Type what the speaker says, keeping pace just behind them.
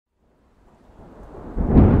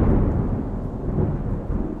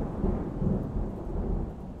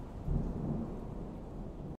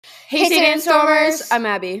Hey, Sandstormers! I'm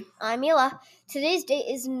Abby. I'm Mila. Today's date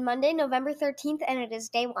is Monday, November 13th, and it is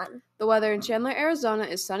day 1. The weather in Chandler, Arizona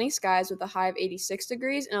is sunny skies with a high of 86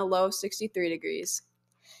 degrees and a low of 63 degrees.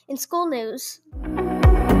 In school news,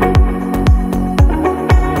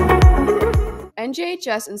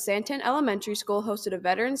 NJHS and Santan Elementary School hosted a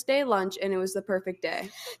Veterans Day lunch, and it was the perfect day.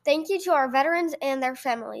 Thank you to our veterans and their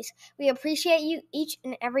families. We appreciate you each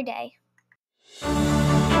and every day.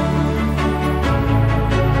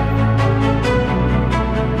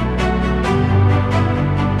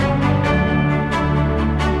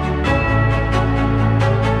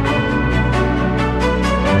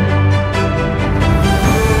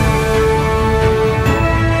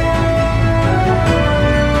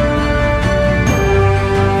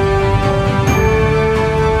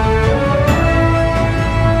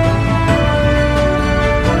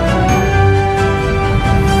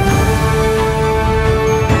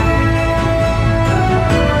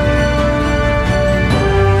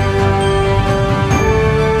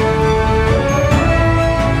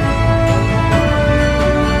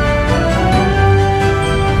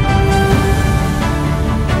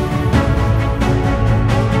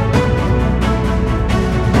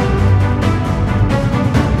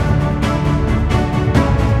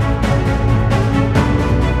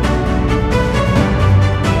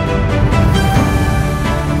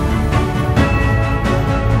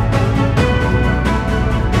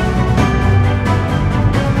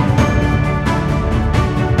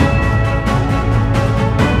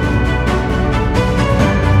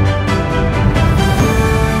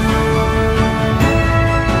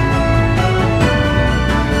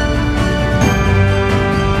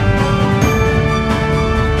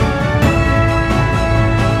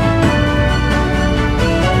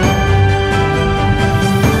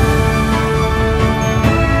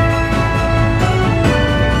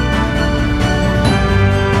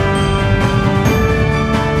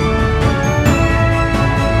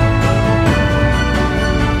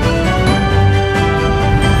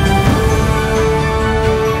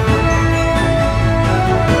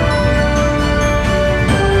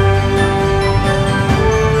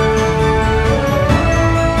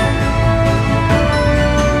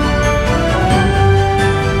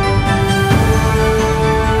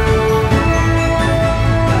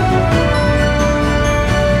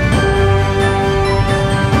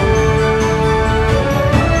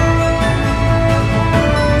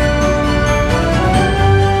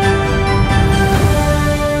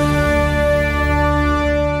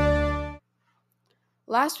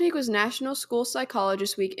 Last week was National School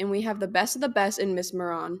Psychologist Week, and we have the best of the best in Miss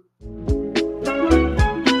Moran.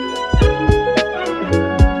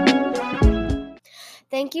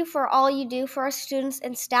 Thank you for all you do for our students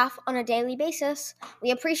and staff on a daily basis.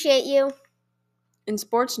 We appreciate you. In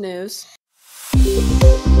sports news,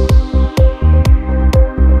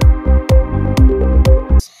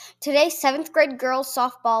 Today, 7th grade girls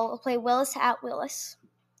softball will play Willis at Willis.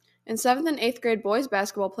 and 7th and 8th grade boys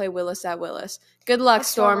basketball play Willis at Willis. Good luck,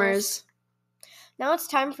 Stormers! Now it's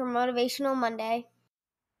time for Motivational Monday.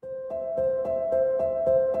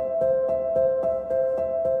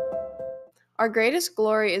 Our greatest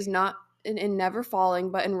glory is not in never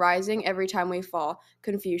falling, but in rising every time we fall.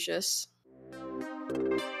 Confucius.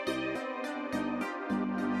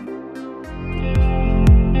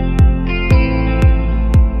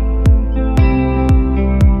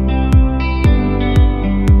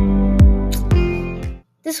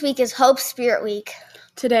 This week is Hope Spirit Week.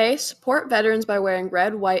 Today, support veterans by wearing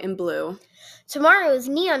red, white, and blue. Tomorrow is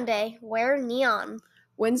Neon Day. Wear neon.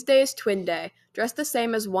 Wednesday is Twin Day. Dress the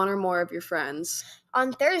same as one or more of your friends.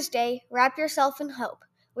 On Thursday, wrap yourself in hope.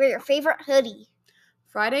 Wear your favorite hoodie.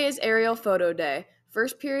 Friday is Aerial Photo Day.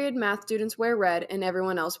 First period math students wear red and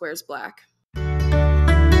everyone else wears black.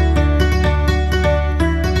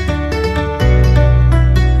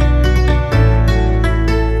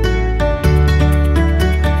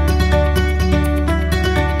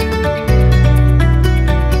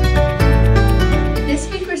 This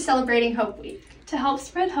week we're celebrating Hope Week. To help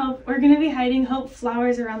spread hope, we're going to be hiding hope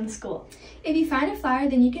flowers around the school. If you find a flower,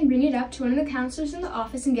 then you can bring it up to one of the counselors in the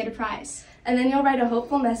office and get a prize. And then you'll write a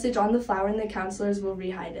hopeful message on the flower and the counselors will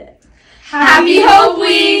re-hide it. Happy Hope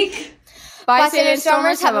Week! Bye,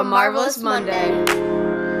 Sandstormers. Have a marvelous Monday.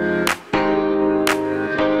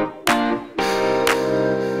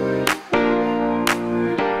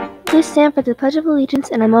 Please stand for the Pledge of Allegiance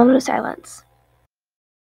and a moment of silence.